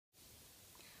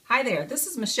Hi there, this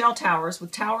is Michelle Towers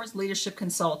with Towers Leadership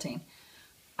Consulting.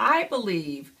 I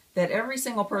believe that every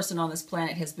single person on this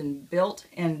planet has been built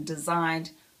and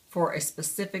designed for a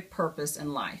specific purpose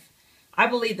in life. I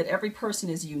believe that every person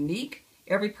is unique,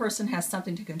 every person has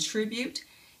something to contribute,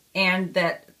 and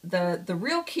that the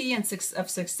real key of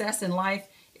success in life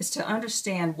is to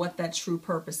understand what that true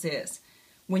purpose is.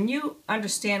 When you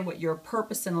understand what your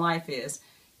purpose in life is,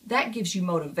 that gives you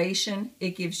motivation,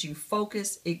 it gives you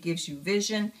focus, it gives you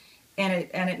vision, and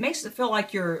it makes it feel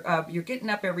like you're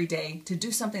getting up every day to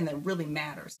do something that really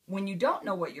matters. When you don't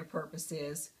know what your purpose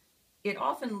is, it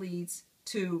often leads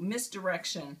to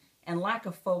misdirection and lack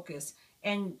of focus,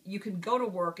 and you can go to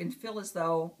work and feel as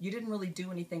though you didn't really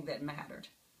do anything that mattered.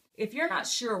 If you're not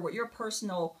sure what your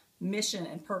personal mission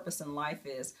and purpose in life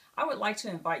is, I would like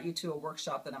to invite you to a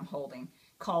workshop that I'm holding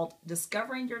called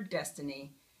Discovering Your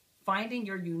Destiny, Finding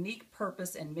Your Unique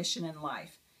Purpose and Mission in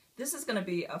Life. This is going to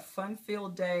be a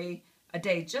fun-filled day, a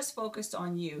day just focused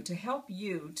on you to help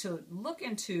you to look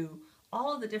into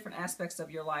all of the different aspects of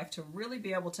your life to really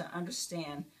be able to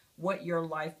understand what your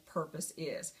life purpose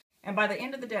is. And by the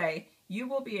end of the day, you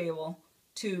will be able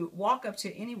to walk up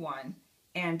to anyone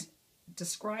and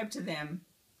describe to them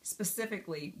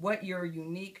specifically what your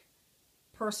unique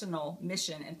personal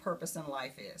mission and purpose in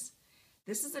life is.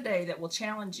 This is a day that will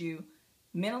challenge you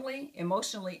mentally,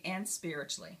 emotionally, and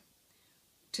spiritually.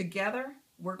 Together,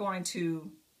 we're going to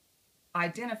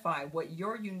identify what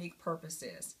your unique purpose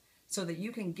is so that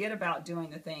you can get about doing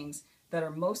the things that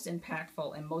are most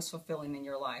impactful and most fulfilling in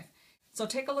your life. So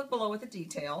take a look below at the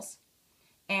details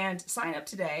and sign up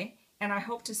today, and I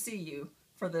hope to see you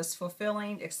for this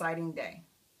fulfilling, exciting day.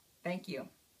 Thank you.